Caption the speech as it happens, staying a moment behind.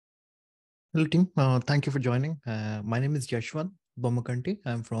Hello, team. Thank you for joining. My name is Yashwant Bomakanti.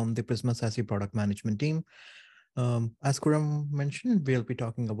 I'm from the Prisma Access product management team. As Kuram mentioned, we'll be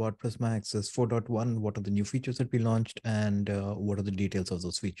talking about Prisma Access 4.1, what are the new features that we launched, and what are the details of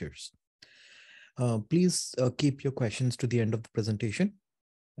those features. Please keep your questions to the end of the presentation,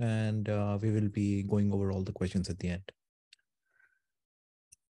 and we will be going over all the questions at the end.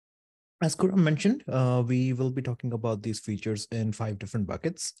 As Kuram mentioned, we will be talking about these features in 5 different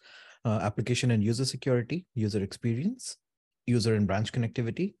buckets: application and user security, user experience, user and branch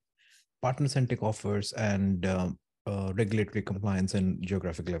connectivity, partner-centric offers, and regulatory compliance and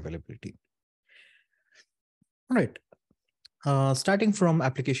geographical availability. All right. Starting from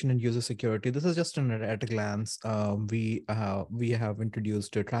application and user security, this is just at a glance. We have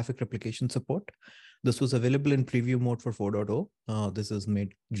introduced traffic replication support. This was available in preview mode for 4.0. This is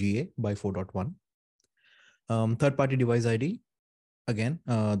made GA by 4.1. Third-party device ID. Again,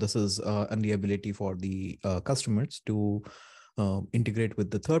 this is and the ability for the customers to integrate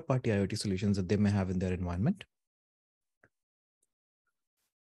with the third-party IoT solutions that they may have in their environment.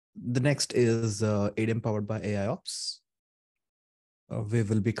 The next is ADEM powered by AIOps. We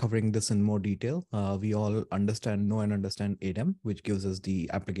will be covering this in more detail. We all know and understand ADEM, which gives us the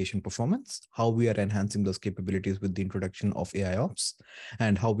application performance, how we are enhancing those capabilities with the introduction of AIOps,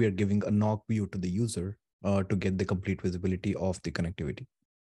 and how we are giving a NOC view to the user to get the complete visibility of the connectivity.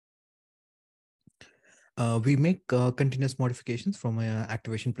 We make continuous modifications from an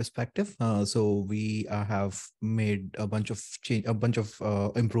activation perspective. So we have made a bunch of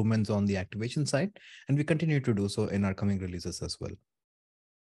improvements on the activation side, and we continue to do so in our coming releases as well.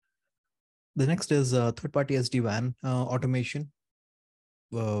 The next is third-party SD-WAN automation.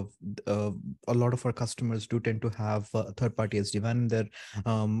 A lot of our customers do tend to have third-party SD-WAN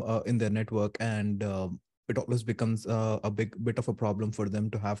in their network, and it always becomes a bit of a problem for them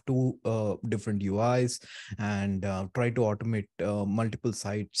to have two different UIs and try to automate multiple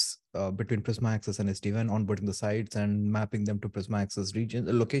sites between Prisma Access and SD-WAN, onboarding the sites and mapping them to Prisma Access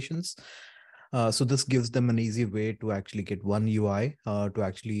locations. So this gives them an easy way to actually get one UI to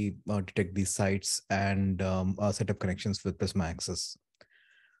actually detect these sites and set up connections with Prisma Access.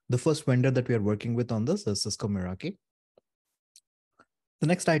 The first vendor that we are working with on this is Cisco Meraki. The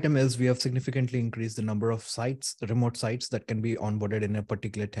next item is we have significantly increased the number of sites, remote sites that can be onboarded in a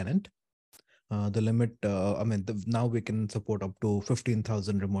particular tenant. The limit, now we can support up to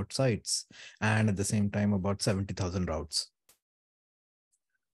 15,000 remote sites and at the same time about 70,000 routes.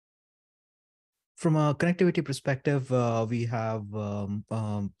 From a connectivity perspective, we've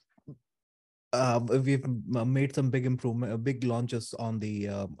made some big launches on the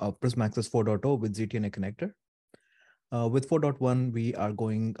Prisma Access 4.0 with ZTNA connector. With 4.1, we are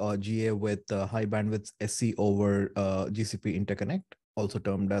going GA with high bandwidth SC over GCP interconnect, also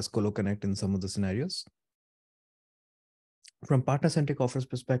termed as Colo-Connect in some of the scenarios. From partner-centric offers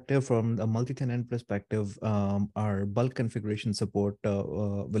perspective, from a multi-tenant perspective, our bulk configuration support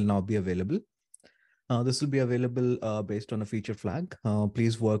will now be available. This will be available based on a feature flag.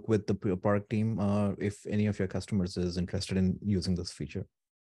 Please work with the product team if any of your customers is interested in using this feature.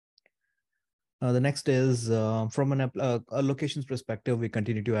 The next is from a locations perspective, we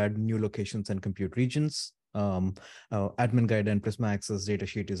continue to add new locations and compute regions. Admin guide and Prisma Access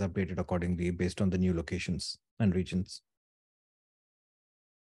datasheet is updated accordingly based on the new locations and regions.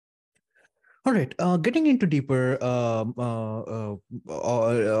 All right, getting into deeper of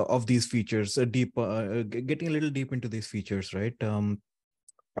these features, getting a little deep into these features, right?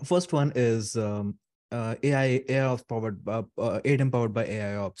 First one is AIOps powered ADEM powered by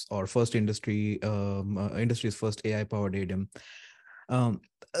AIOps, or first industry's first AI powered ADEM.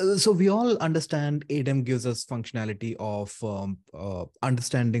 So we all understand ADEM gives us functionality of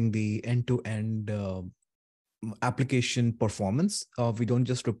understanding the end-to-end application performance. We don't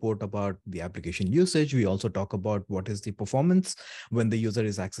just report about the application usage. We also talk about what is the performance when the user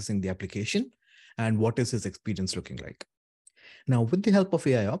is accessing the application and what is his experience looking like. Now, with the help of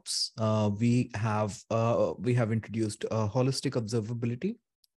AIOps, we have introduced holistic observability,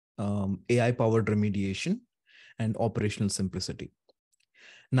 AI-powered remediation, and operational simplicity.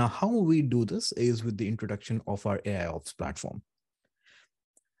 Now, how we do this is with the introduction of our AIOps platform.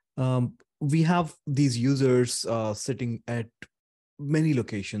 We have these users sitting at many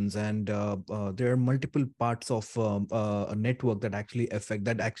locations, and there are multiple parts of a network that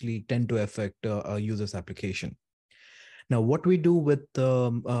actually tend to affect a user's application. Now, what we do with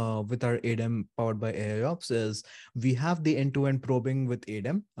our ADEM powered by AIOps is we have the end-to-end probing with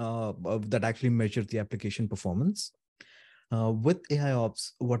ADEM that actually measures the application performance. With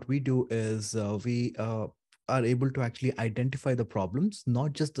AIOps, what we do is we are able to actually identify the problems,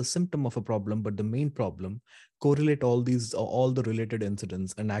 not just the symptom of a problem, but the main problem, correlate all the related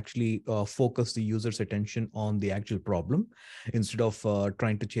incidents, and actually focus the user's attention on the actual problem instead of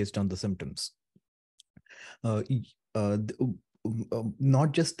trying to chase down the symptoms. uh,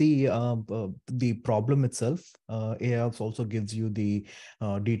 Not just the problem itself. AIOps also gives you the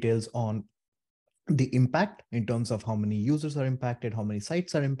details on the impact in terms of how many users are impacted, how many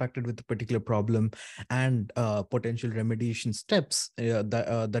sites are impacted with a particular problem, and potential remediation steps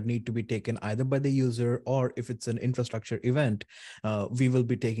that need to be taken either by the user, or if it's an infrastructure event, we will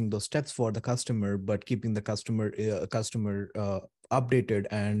be taking those steps for the customer, but keeping the customer updated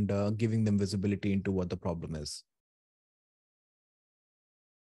and giving them visibility into what the problem is.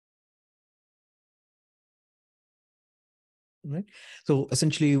 Right. So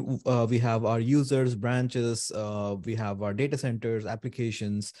essentially, we have our users, branches, we have our data centers,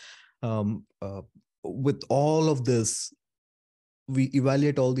 applications. Um, uh, with all of this, we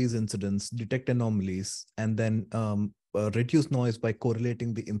evaluate all these incidents, detect anomalies, and then reduce noise by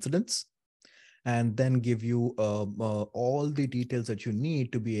correlating the incidents, and then give you all the details that you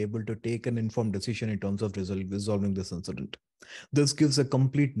need to be able to take an informed decision in terms of resolving this incident. This gives a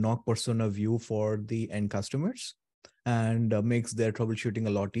complete knock persona view for the end customers, and makes their troubleshooting a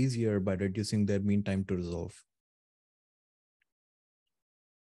lot easier by reducing their mean time to resolve.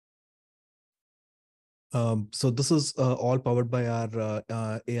 So this is all powered by our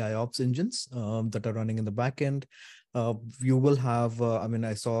AI ops engines that are running in the backend. You will have, I mean,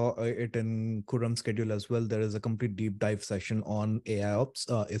 I saw it in Kuram's schedule as well. There is a complete deep dive session on AI ops.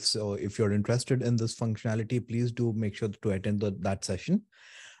 If you're interested in this functionality, please do make sure to attend that session.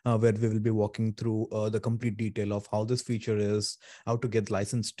 Where we will be walking through the complete detail of how this feature is, how to get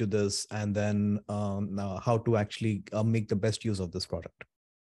licensed to this, and then how to actually make the best use of this product.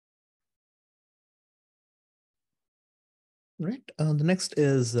 Right. The next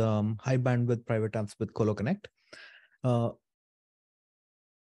is high bandwidth private apps with Colo-Connect. Uh,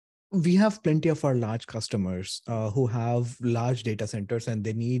 we have plenty of our large customers who have large data centers, and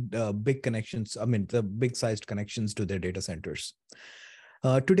they need big connections. I mean, the big sized connections to their data centers.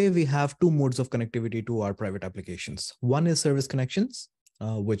 Today, we have two modes of connectivity to our private applications. One is service connections,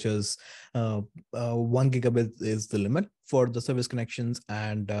 which is 1 gigabit is the limit for the service connections,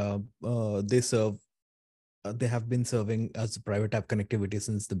 and they have been serving as private app connectivity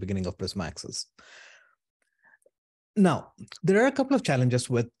since the beginning of Prisma Access. Now, there are a couple of challenges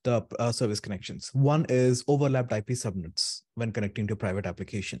with service connections. One is overlapped IP subnets when connecting to private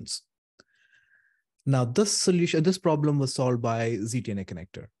applications. Now, this problem was solved by ZTNA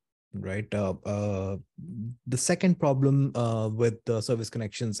connector, right? The second problem with the service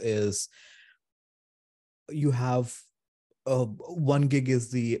connections is you have 1 gig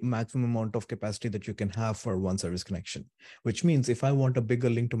is the maximum amount of capacity that you can have for one service connection, which means if I want a bigger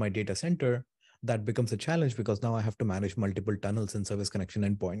link to my data center, that becomes a challenge because now I have to manage multiple tunnels and service connection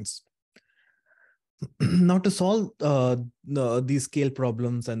endpoints. Now, to solve these scale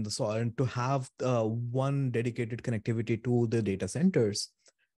problems and to have one dedicated connectivity to the data centers,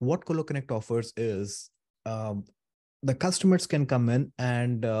 what Colo-Connect offers is the customers can come in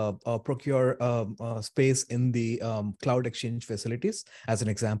and procure space in the cloud exchange facilities, as an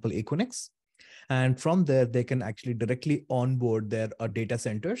example, Equinix. And from there, they can actually directly onboard their data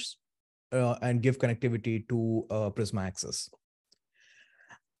centers and give connectivity to Prisma Access.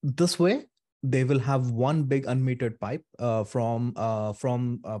 This way, they will have one big unmetered pipe from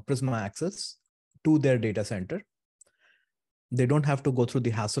Prisma Access to their data center. They don't have to go through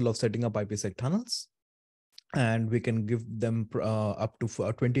the hassle of setting up IPsec tunnels, and we can give them up to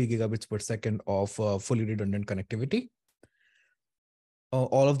 20 gigabits per second of fully redundant connectivity.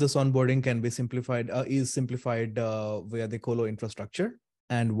 All of this onboarding can be simplified, via the Colo infrastructure.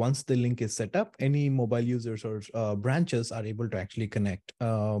 And once the link is set up, any mobile users or branches are able to actually connect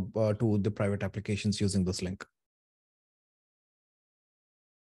to the private applications using this link.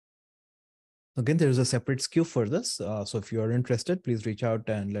 Again, there is a separate SKU for this. So if you are interested, please reach out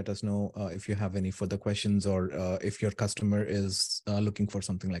and let us know if you have any further questions, or if your customer is looking for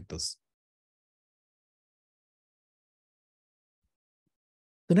something like this.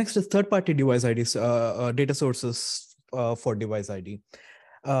 The next is third-party device IDs, data sources for device ID.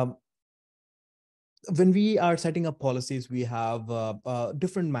 When we are setting up policies, we have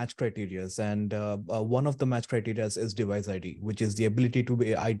different match criteria, and one of the match criteria is device ID, which is the ability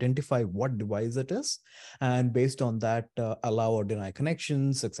to identify what device it is, and based on that, allow or deny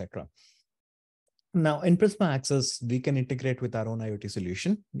connections, etc. Now, in Prisma Access, we can integrate with our own IoT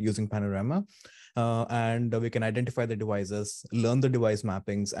solution using Panorama. and we can identify the devices, learn the device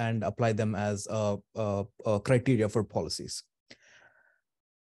mappings, and apply them as a criteria for policies.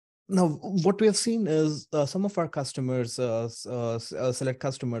 Now, what we have seen is some of our customers, select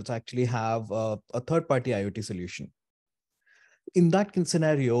customers, actually have a third-party IoT solution. In that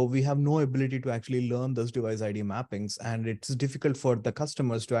scenario, we have no ability to actually learn those device ID mappings, and it's difficult for the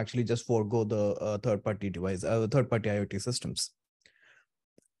customers to actually just forego the third-party IoT systems.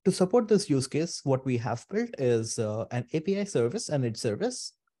 To support this use case, what we have built is an API service and its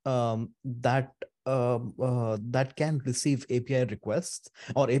service that can receive API requests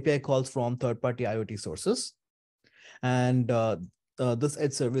or API calls from third-party IoT sources. And this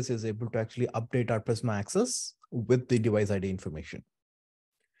edge service is able to actually update our Prisma Access with the device ID information.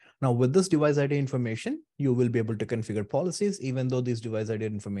 Now, with this device ID information, you will be able to configure policies, even though this device ID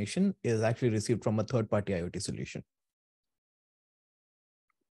information is actually received from a third-party IoT solution.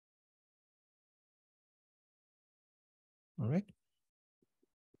 All right.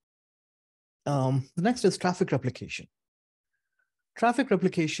 The next is traffic replication. Traffic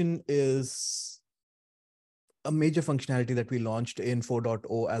replication is a major functionality that we launched in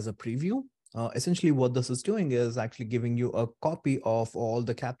 4.0 as a preview. Essentially, what this is doing is actually giving you a copy of all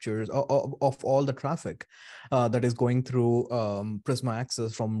the captures of all the traffic that is going through Prisma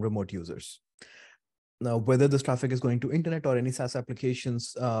Access from remote users. Now, whether this traffic is going to internet or any SaaS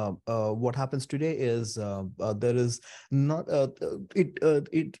applications, what happens today is there is not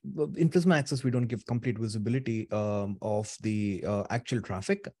in Prisma Access, we don't give complete visibility of the actual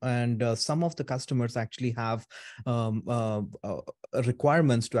traffic, and some of the customers actually have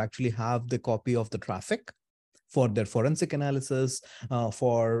requirements to actually have the copy of the traffic for their forensic analysis,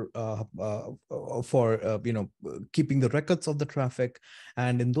 for keeping the records of the traffic.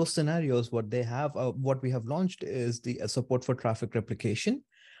 And in those scenarios, what we have launched is the support for traffic replication,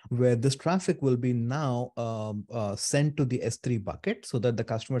 where this traffic will be now sent to the S3 bucket so that the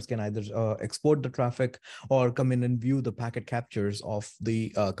customers can either export the traffic or come in and view the packet captures of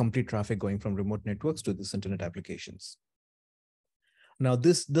the complete traffic going from remote networks to this internet applications. Now,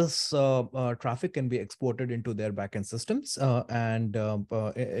 this traffic can be exported into their backend systems, and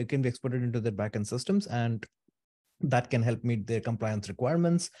it can be exported into their backend systems, and that can help meet their compliance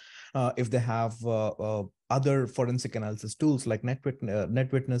requirements. If they have other forensic analysis tools like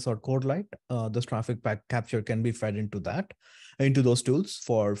NetWitness or CodeLight, this traffic capture can be fed into those tools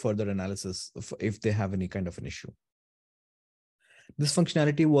for further analysis if they have any kind of an issue. This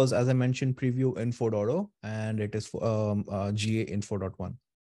functionality was, as I mentioned, preview in 4.0, and it is GA in 4.1.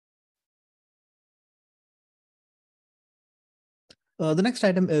 The next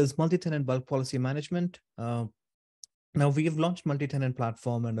item is multi-tenant bulk policy management. Now, we have launched multi-tenant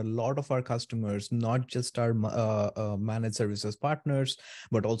platform, and a lot of our customers, not just our managed services partners,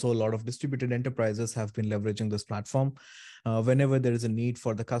 but also a lot of distributed enterprises have been leveraging this platform. Whenever there is a need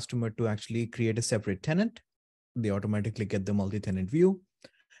for the customer to actually create a separate tenant, they automatically get the multi-tenant view.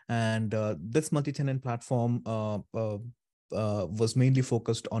 And this multi-tenant platform was mainly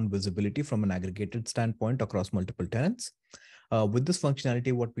focused on visibility from an aggregated standpoint across multiple tenants. With this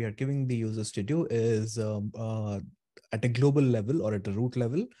functionality, what we are giving the users to do is at a global level or at a root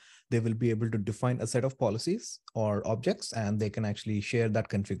level, they will be able to define a set of policies or objects, and they can actually share that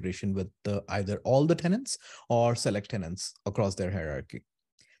configuration with either all the tenants or select tenants across their hierarchy.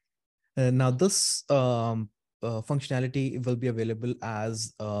 Now, this functionality will be available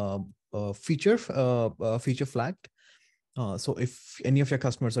as feature flagged. So if any of your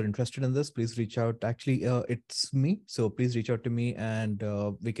customers are interested in this, please reach out. Actually, it's me. So please reach out to me, and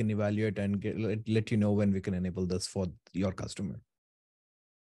we can evaluate and let you know when we can enable this for your customer.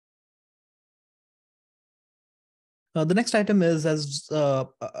 The next item is,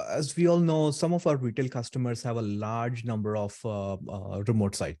 as we all know, some of our retail customers have a large number of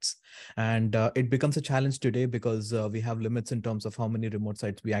remote sites, and it becomes a challenge today because we have limits in terms of how many remote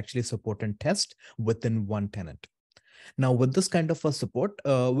sites we actually support and test within one tenant. Now, with this kind of a support,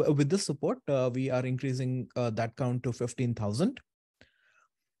 we are increasing that count to 15,000.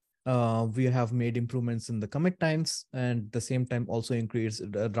 We have made improvements in the commit times, and at the same time also increased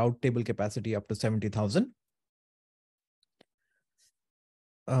route table capacity up to 70,000.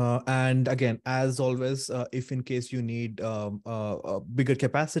 And again, as always, if in case you need a bigger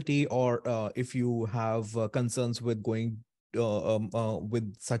capacity, or if you have concerns with going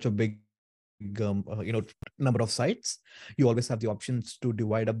with such a big number of sites, you always have the options to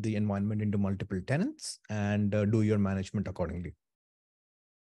divide up the environment into multiple tenants and do your management accordingly.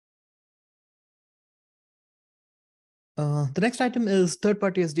 The next item is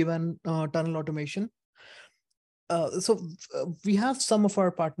third-party SD-WAN tunnel automation. We have some of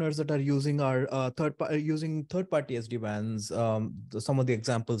our partners that are using our using third-party SD-WANs. Some of the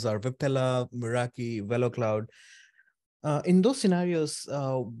examples are Viptela, Meraki, VeloCloud. In those scenarios,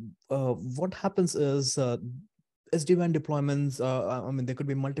 what happens is SD-WAN deployments, I mean, there could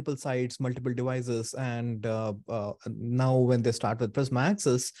be multiple sites, multiple devices, and now when they start with Prisma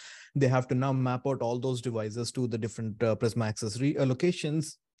Access, they have to now map out all those devices to the different Prisma Access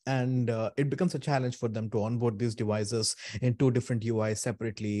locations, and it becomes a challenge for them to onboard these devices in two different UIs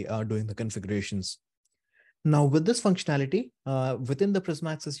separately, doing the configurations. Now, with this functionality, within the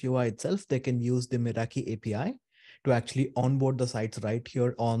Prisma Access UI itself, they can use the Meraki API to actually onboard the sites right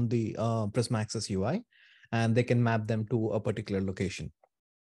here on the Prisma Access UI, and they can map them to a particular location.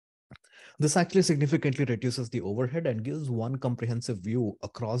 This actually significantly reduces the overhead and gives one comprehensive view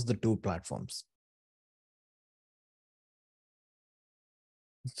across the two platforms.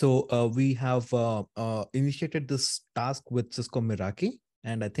 So we have initiated this task with Cisco Meraki,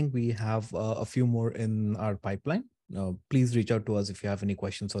 and I think we have a few more in our pipeline. Please reach out to us if you have any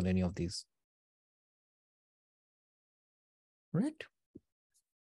questions on any of these. Right.